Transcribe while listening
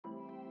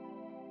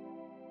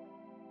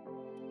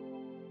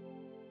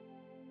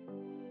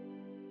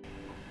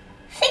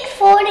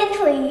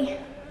643.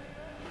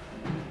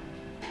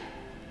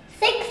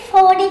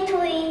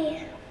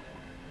 643.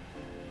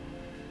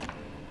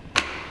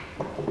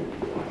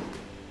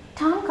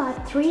 Tom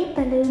got 3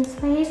 balloons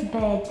for his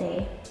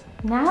birthday.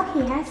 Now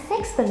he has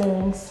 6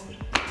 balloons.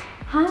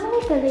 How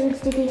many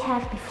balloons did he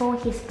have before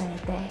his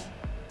birthday?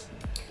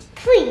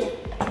 3.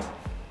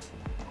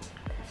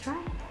 That's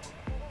right.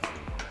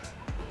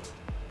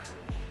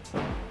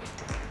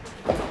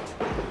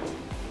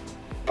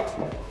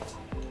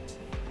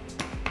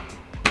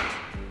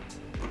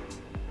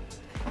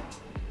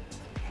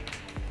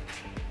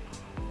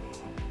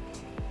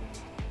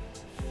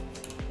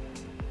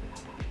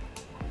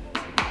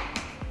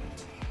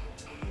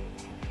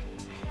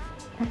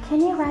 Now can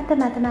you write the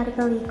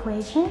mathematical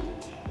equation?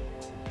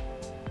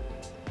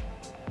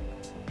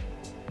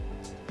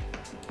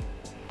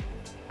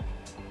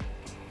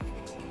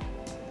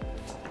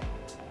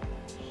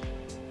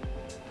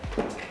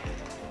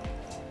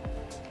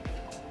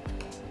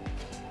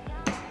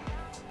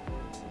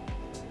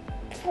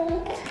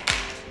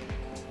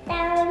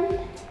 Down.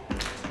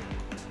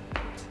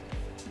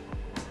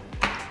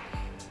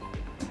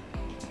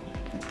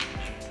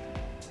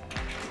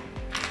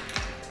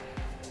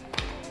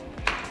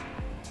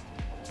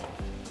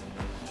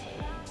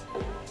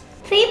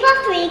 Three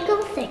plus 3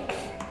 equals 6.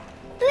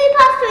 3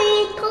 plus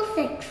 3 equals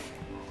 6.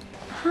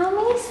 How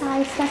many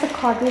sides does a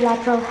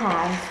quadrilateral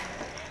have?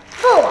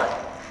 4.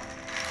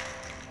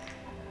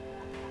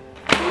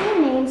 Can you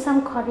name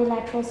some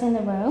quadrilaterals in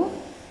the room?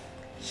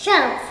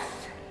 Shelf.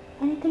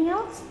 Anything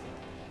else?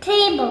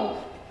 Table.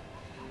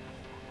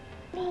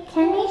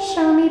 Can you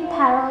show me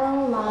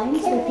parallel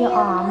lines with your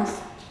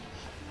arms?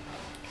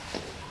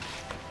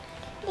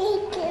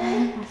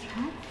 That's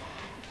right.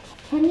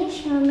 Can you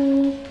show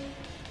me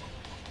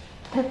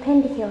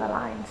perpendicular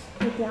lines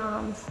with your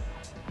arms?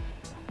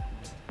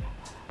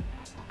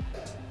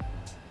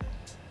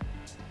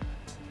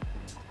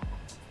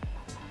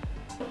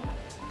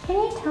 Can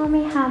you tell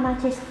me how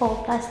much is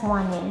 4 plus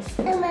 1 is?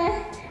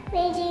 Mama,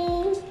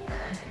 reading.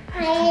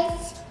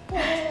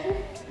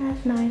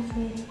 That's nice,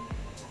 sweetie.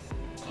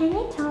 Can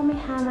you tell me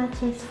how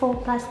much is 4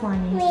 plus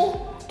 1 is? We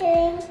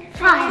doing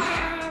 5.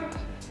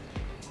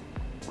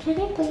 Can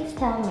you please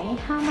tell me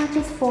how much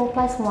is 4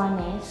 plus 1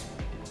 is?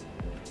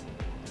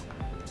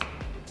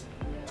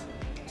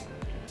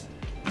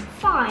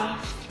 5.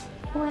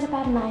 What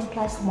about 9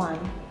 plus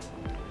 1?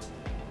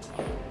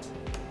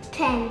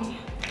 10.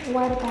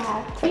 What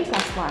about 3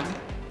 plus 1?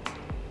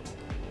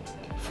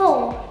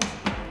 4.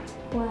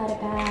 What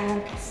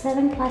about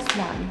 7 plus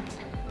 1?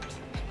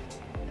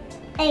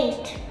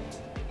 8.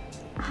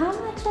 How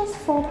much is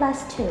 4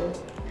 plus 2?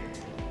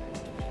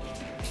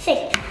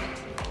 6.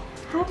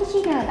 How did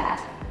you know that?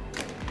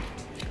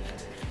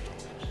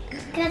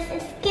 Because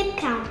it's skip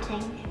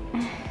counting.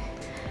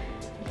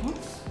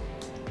 Yes.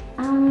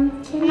 Can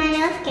you... I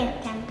know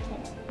skip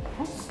counting.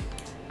 Yes.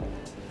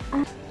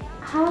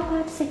 How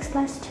about 6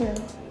 plus 2?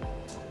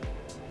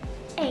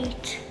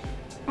 8.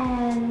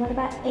 And what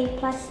about 8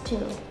 plus 2?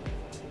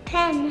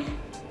 10.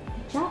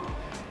 Good job.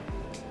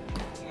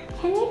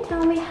 Can you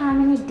tell me how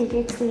many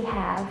digits we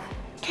have?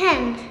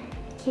 10.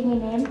 Can you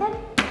name them?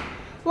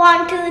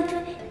 1, 2,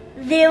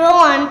 3. 0,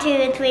 1,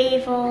 2, 3,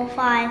 4,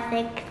 5,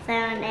 6,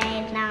 7,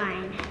 8,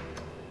 9.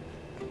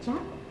 Good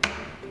job.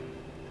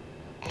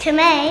 To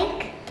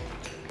make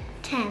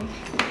 10.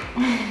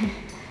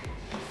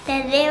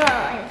 The 0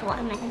 is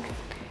what makes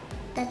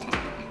the 10.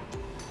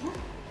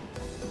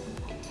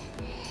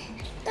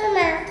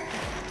 Mama.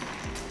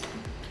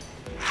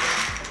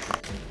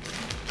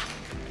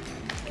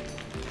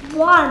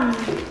 One.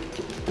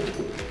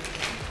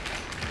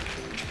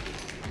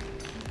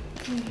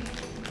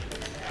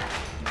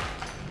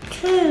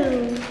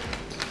 2.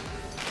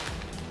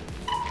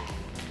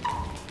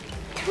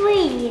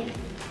 3.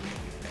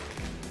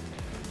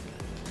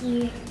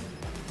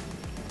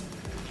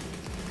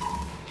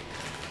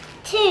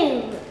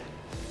 2.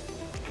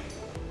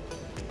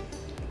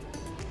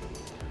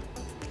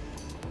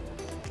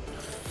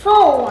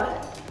 4.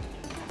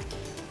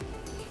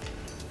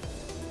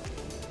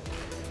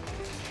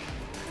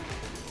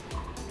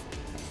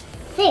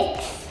 6.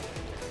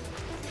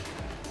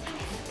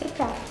 Good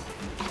job.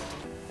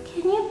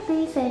 Can you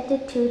please enter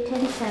 2,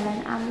 10,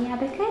 7 on the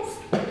abacus?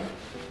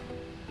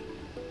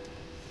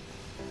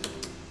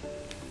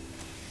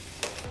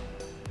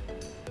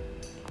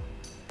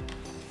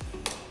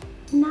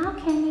 Now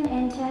can you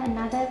enter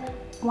another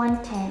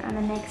 110 on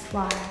the next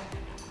wire?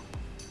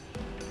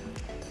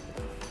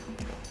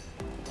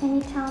 Can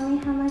you tell me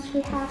how much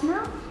we have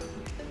now?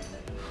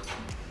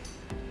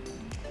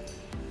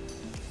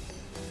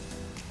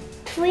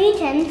 3,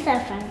 10, 7.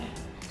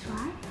 That's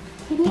right.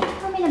 Can you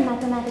tell me the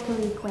mathematical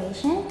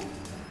equation?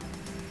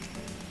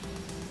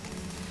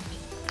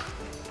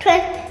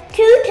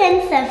 2,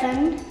 10,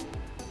 7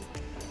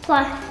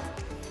 plus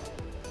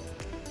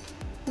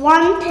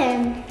 1,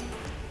 10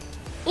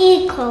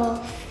 equals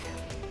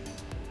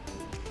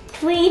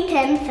 3,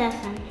 10,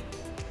 7.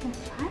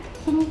 That's right.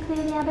 Can you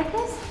clear the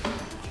abacus?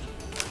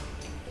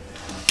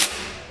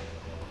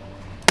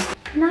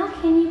 Now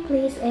can you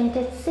please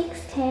enter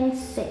 6, 10,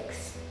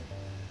 6?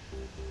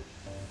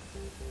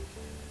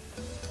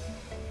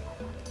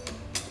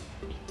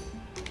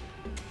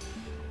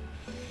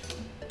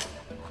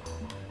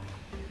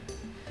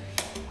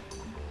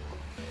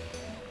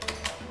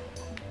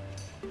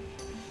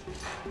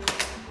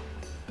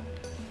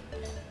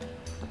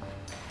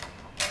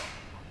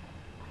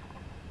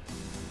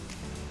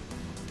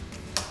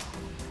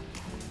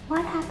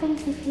 What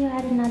happens if you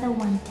add another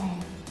 110?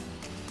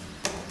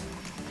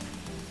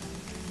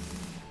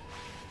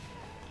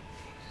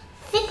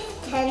 6,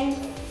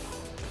 10,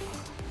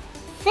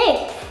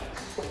 6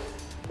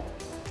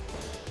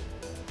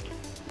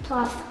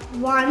 plus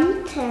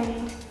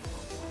 110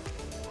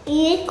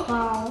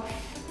 equals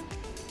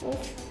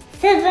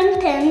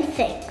 7, 10,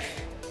 6.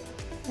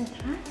 That's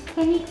right.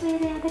 Can you clear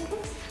the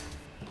abacus?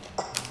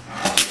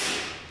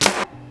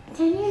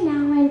 Can you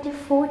now enter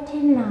 4,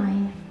 10,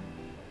 9?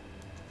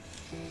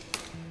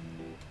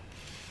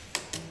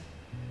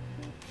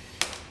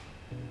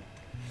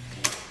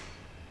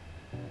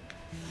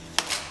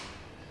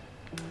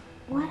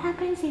 What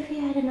happens if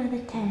you add another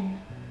 10?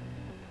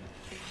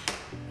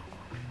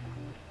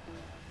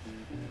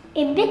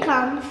 It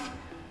becomes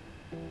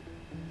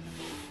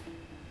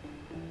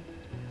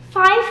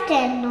 5,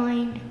 10,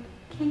 9.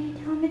 Can you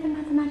tell me the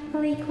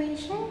mathematical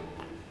equation?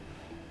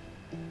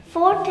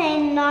 4,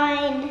 10,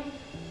 9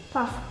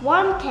 plus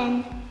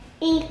 110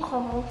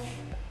 equals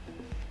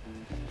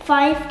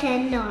 5,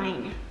 10,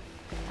 9.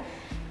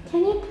 Can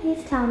you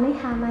please tell me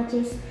how much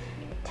is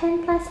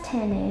 10 plus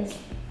 10 is?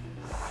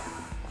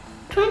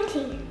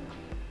 20.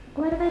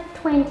 What about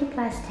 20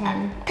 plus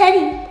 10?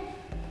 30.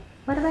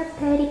 What about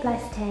 30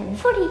 plus 10?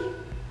 40.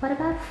 What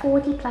about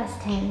 40 plus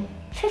 10?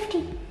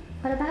 50.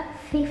 What about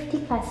 50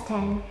 plus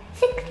 10?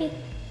 60.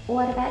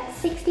 What about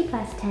 60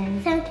 plus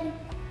 10? 70.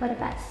 What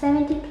about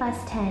 70 plus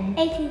 10?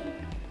 80.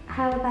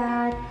 How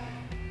about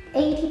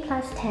 80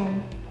 plus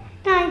 10?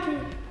 90.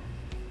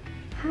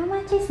 How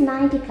much is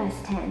 90 plus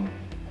 10?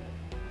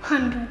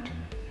 100.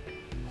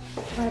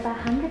 What about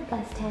 100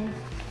 plus 10?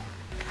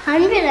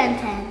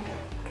 110.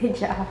 Good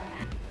job.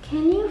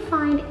 Can you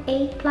find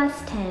 8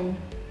 plus 10?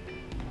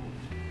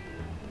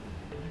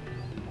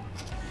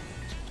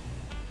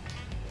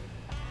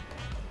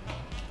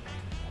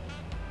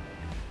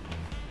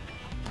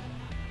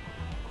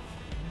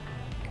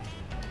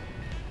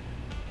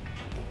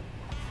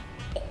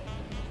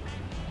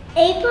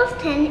 Eight plus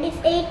 10 is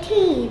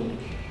 18.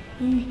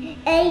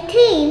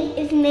 18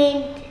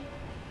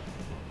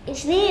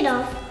 is made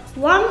of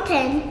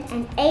 110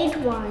 and 8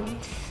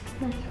 ones.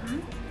 That's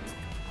right.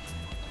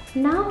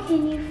 Now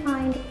can you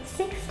find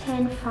 6,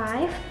 10,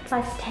 5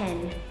 plus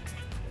 10?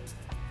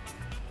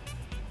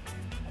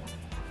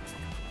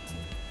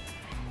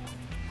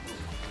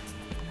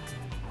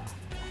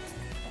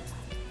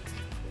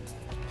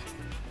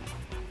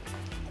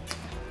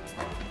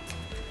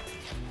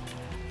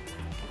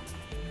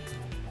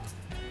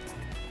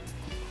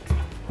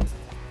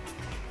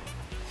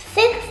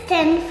 Six,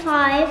 10,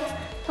 5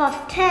 plus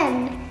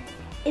 10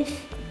 is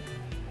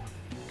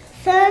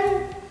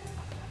 7,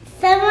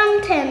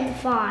 10,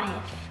 5.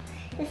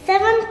 It's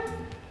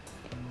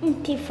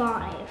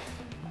 75.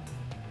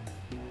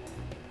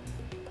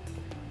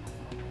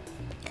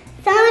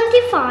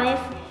 75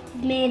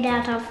 is made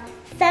out of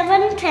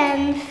 7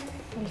 tens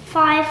and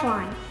 5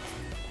 ones.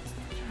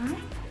 Right.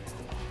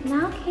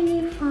 Now can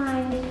you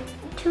find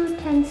 2,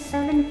 10,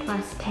 7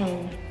 plus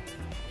 10?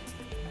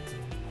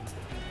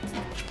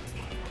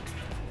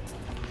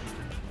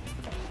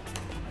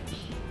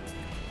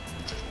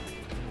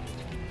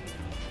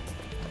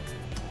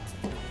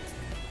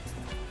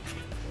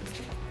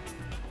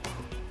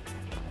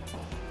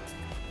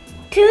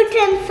 Two,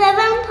 10,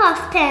 7 plus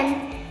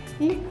 10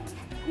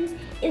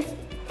 is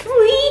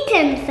 3,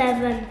 10,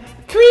 7.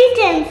 3,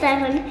 10,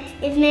 7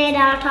 is made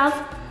out of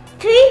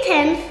 3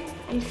 tens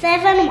and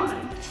 7 ones.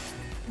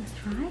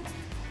 That's right.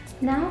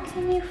 Now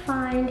can you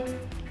find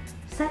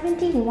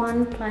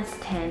 71 plus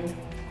 10?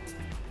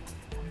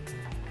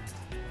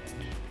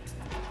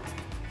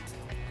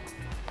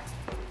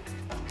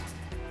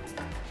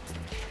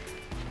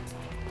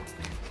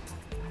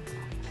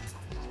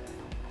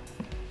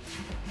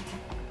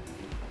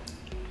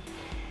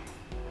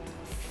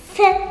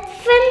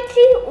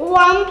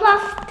 One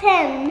plus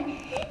 10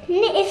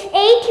 is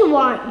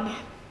 81.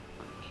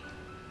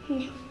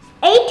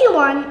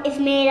 81 is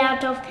made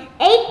out of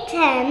 8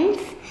 tens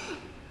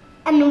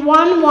and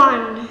 1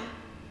 one.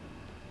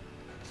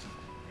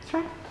 That's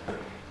right.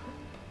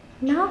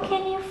 Now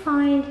can you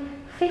find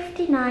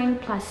 59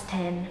 plus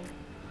 10?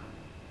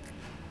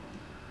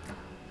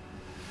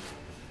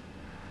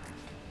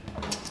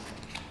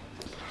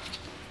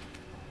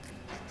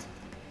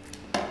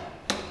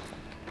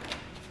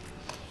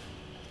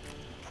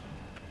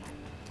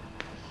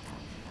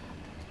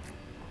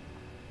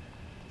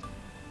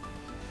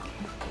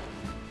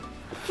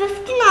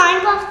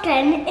 Plus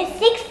 10 is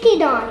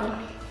 69.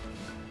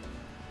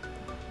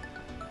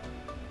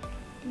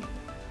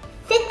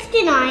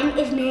 69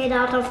 is made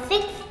out of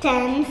 6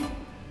 tens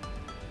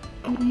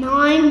and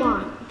 9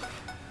 ones.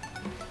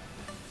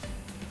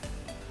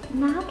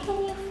 Now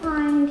can you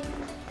find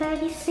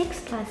 36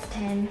 plus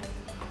 10?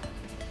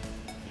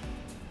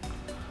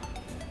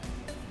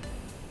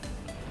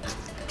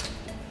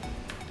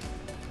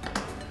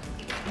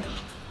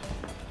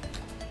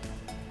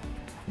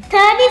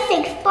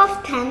 36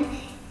 plus 10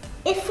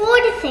 is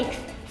 46.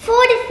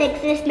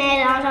 46 is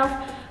made out of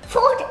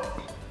 4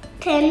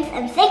 tens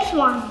and 6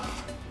 ones.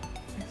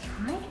 That's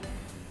right.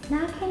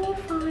 Now can you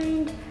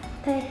find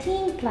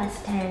 13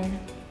 plus 10?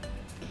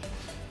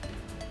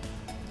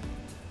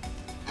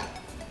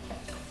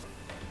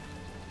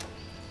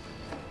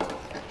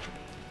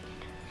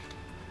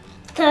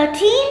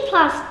 13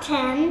 plus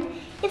 10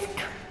 is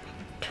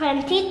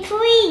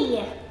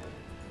 23.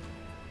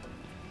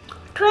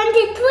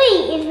 23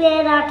 is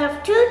made out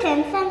of 2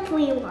 tens and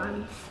 3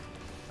 ones.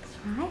 That's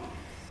right.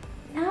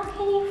 Now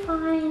can you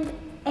find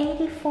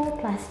 84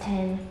 plus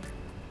 10?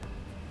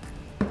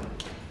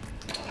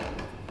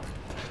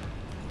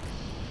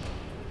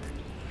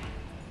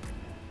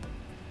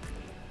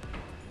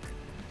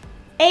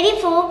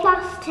 84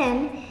 plus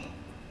 10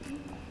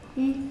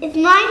 is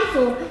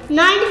 94.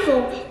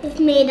 94 is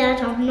made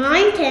out of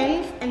 9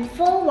 tens and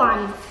 4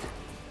 ones.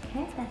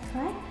 Okay, that's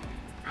right.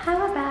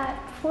 How about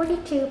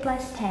 42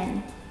 plus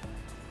 10?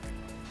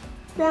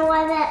 Now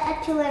why that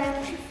at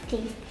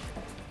 250?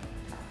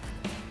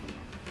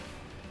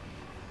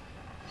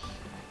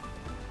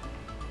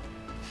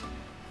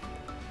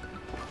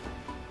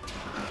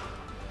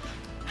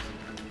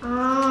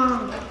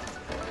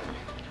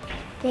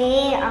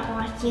 There are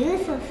what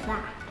use of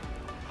that.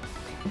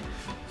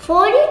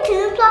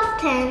 42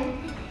 plus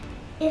 10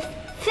 is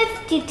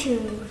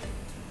 52.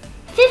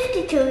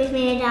 52 is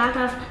made out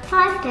of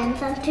 5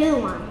 tens and 2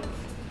 ones.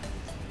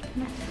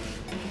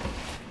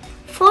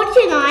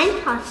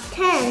 49 plus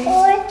 10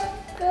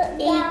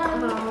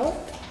 equals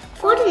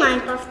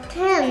 49 plus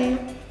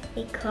 10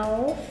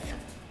 equals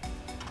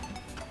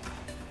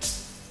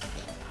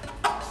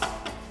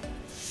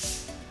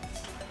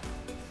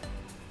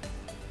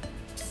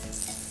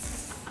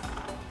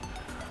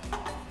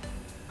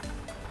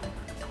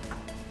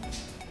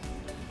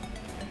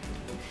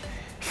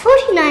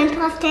 49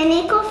 plus 10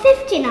 equals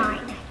 59.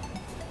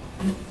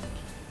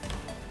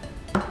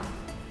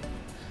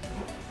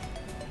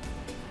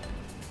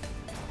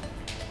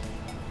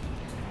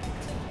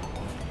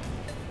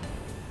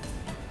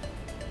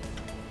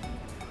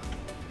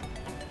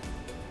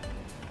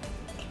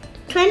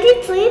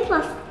 Twenty-three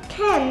plus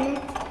 10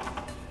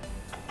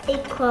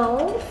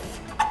 equals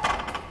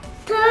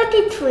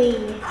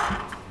 33.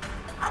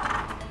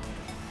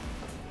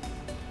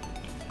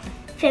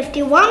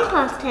 51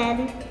 plus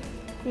 10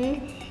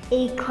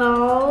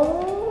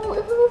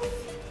 equals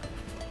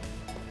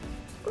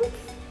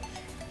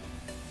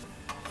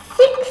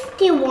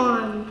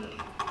 61.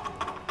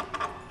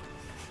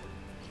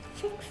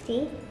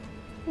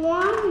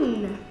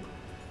 61.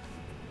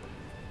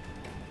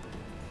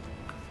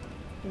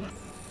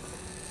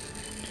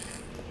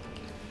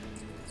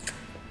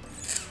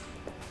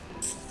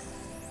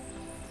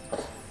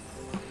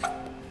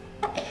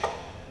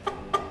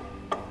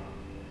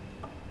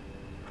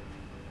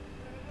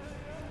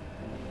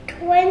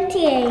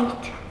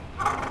 28.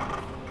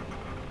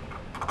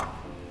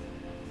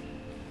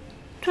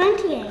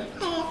 28.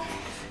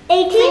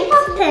 18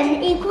 plus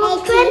 10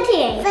 equals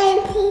 28.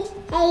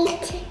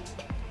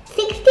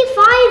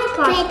 65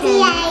 plus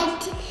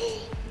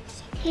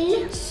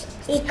 10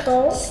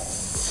 equals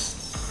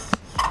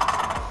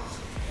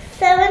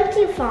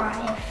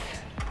 75.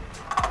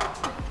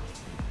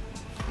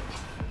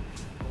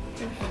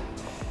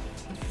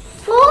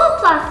 4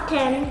 plus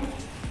 10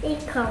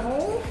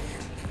 equals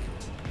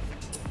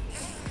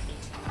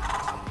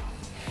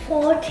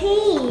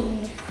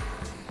 14.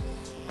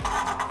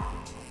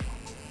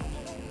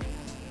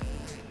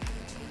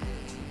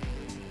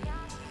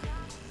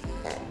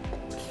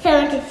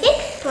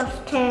 76 plus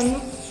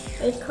 10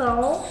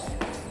 equals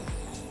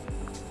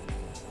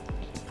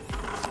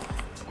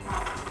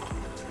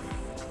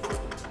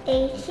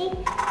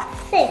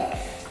 86.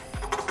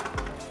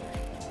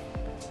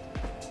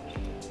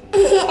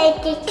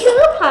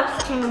 82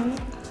 plus 10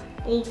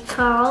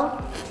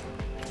 equals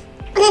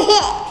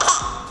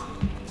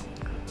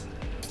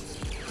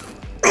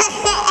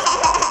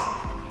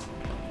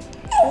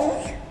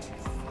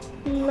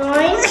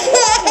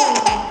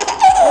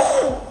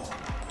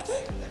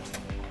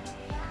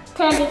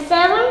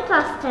 37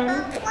 plus 10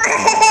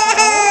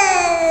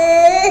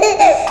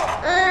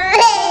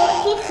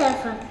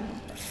 47.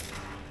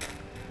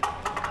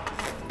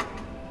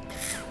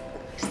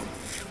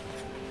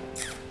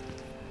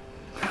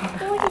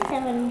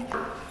 47.